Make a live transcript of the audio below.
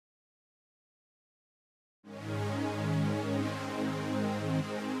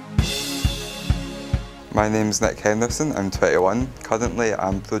My name's Nick Henderson, I'm 21. Currently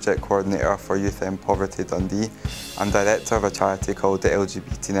I'm Project Coordinator for Youth End Poverty Dundee. I'm Director of a charity called the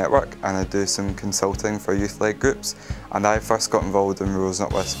LGBT Network, and I do some consulting for youth-led groups. And I first got involved in Rose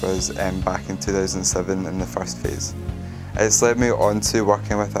Not Whispers back in 2007 in the first phase. It's led me on to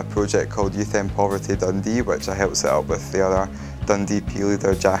working with a project called Youth End Poverty Dundee, which I helped set up with the other Dundee P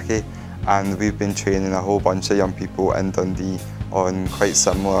leader Jackie, and we've been training a whole bunch of young people in Dundee on quite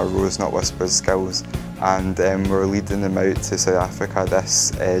similar Rose Not Whispers skills, and we're leading them out to South Africa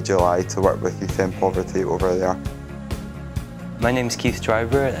this July to work with Youth End Poverty over there. My name's Keith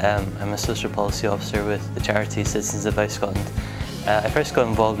Dryburgh. I'm a social policy officer with the charity Citizens Advice Scotland. I first got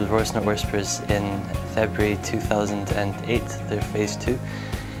involved with Rose Not Whispers in February 2008, their phase 2.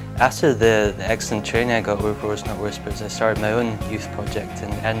 After the excellent training I got with Rose Not Whispers, I started my own youth project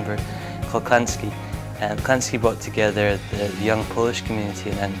in Edinburgh called Klansky. Klansky brought together the young Polish community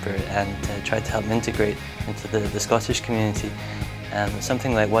in Edinburgh and tried to help them integrate into the Scottish community.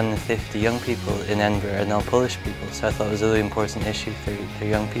 Something like 1 in 50 young people in Edinburgh are now Polish people, so I thought it was a really important issue for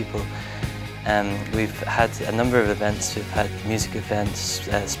young people. We've had a number of events. We've had music events,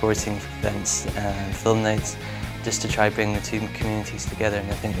 sporting events, film nights, just to try bring the two communities together, and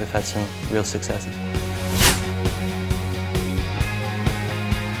I think we've had some real successes.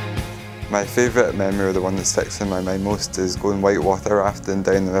 My favourite memory, or the one that sticks in my mind most, is going whitewater rafting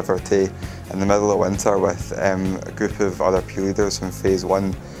down the River Tay in the middle of winter with a group of other P leaders from phase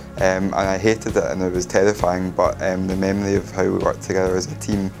 1. And I hated it and it was terrifying, but the memory of how we worked together as a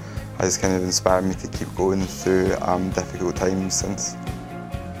team has kind of inspired me to keep going through difficult times since.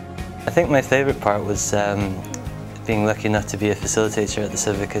 I think my favourite part was being lucky enough to be a facilitator at the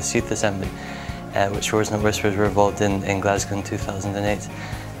Civicus Youth Assembly, which Rose Not Whispers were involved in Glasgow in 2008.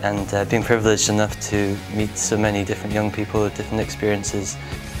 And being privileged enough to meet so many different young people with different experiences.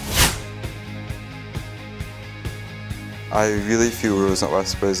 I really feel Rose Not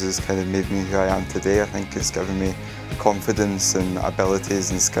Whispers has kind of made me who I am today. I think it's given me confidence and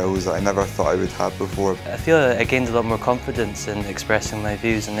abilities and skills that I never thought I would have before. I feel I gained a lot more confidence in expressing my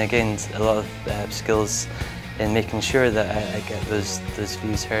views, and I gained a lot of skills in making sure that I get those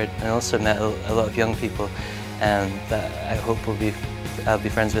views heard. And I also met a lot of young people that I hope I'll be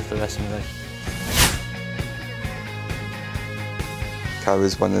friends with the rest of my life. I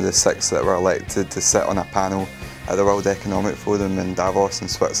was one of the 6 that were elected to sit on a panel at the World Economic Forum in Davos in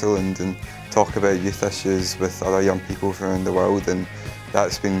Switzerland and talk about youth issues with other young people from around the world, and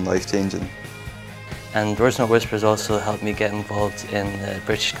that's been life-changing. And Rose Not Whispers also helped me get involved in the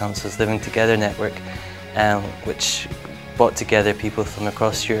British Council's Living Together network, which brought together people from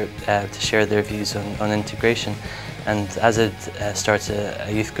across Europe to share their views on integration. And as I'd started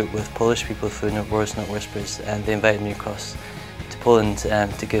a youth group with Polish people through Rose Not Whispers, they invited me across to Poland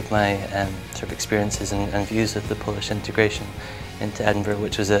to give my sort of experiences and views of the Polish integration into Edinburgh,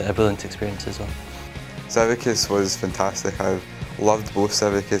 which was a brilliant experience as well. Civicus was fantastic. I've loved both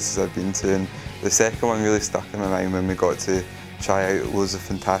Civicuses I've been to, and the second one really stuck in my mind when we got to try out loads of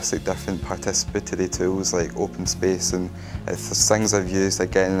fantastic different participatory tools like open space, and it's things I've used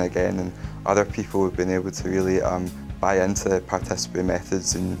again and again, and other people have been able to really buy into participatory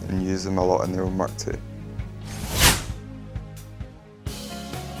methods and use them a lot in their own work too.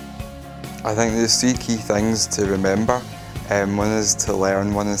 I think there's 3 key things to remember. One is to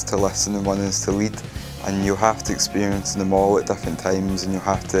learn, one is to listen, and one is to lead. And you'll have to experience them all at different times, and you'll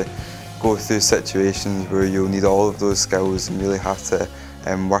have to go through situations where you'll need all of those skills and really have to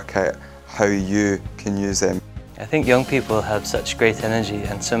work out how you can use them. I think young people have such great energy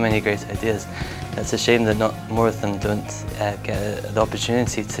and so many great ideas. It's a shame that not more of them don't get the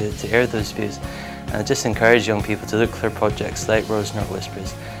opportunity to air those views. And I just encourage young people to look for projects like Rose Not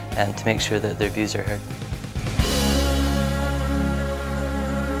Whispers and to make sure that their views are heard.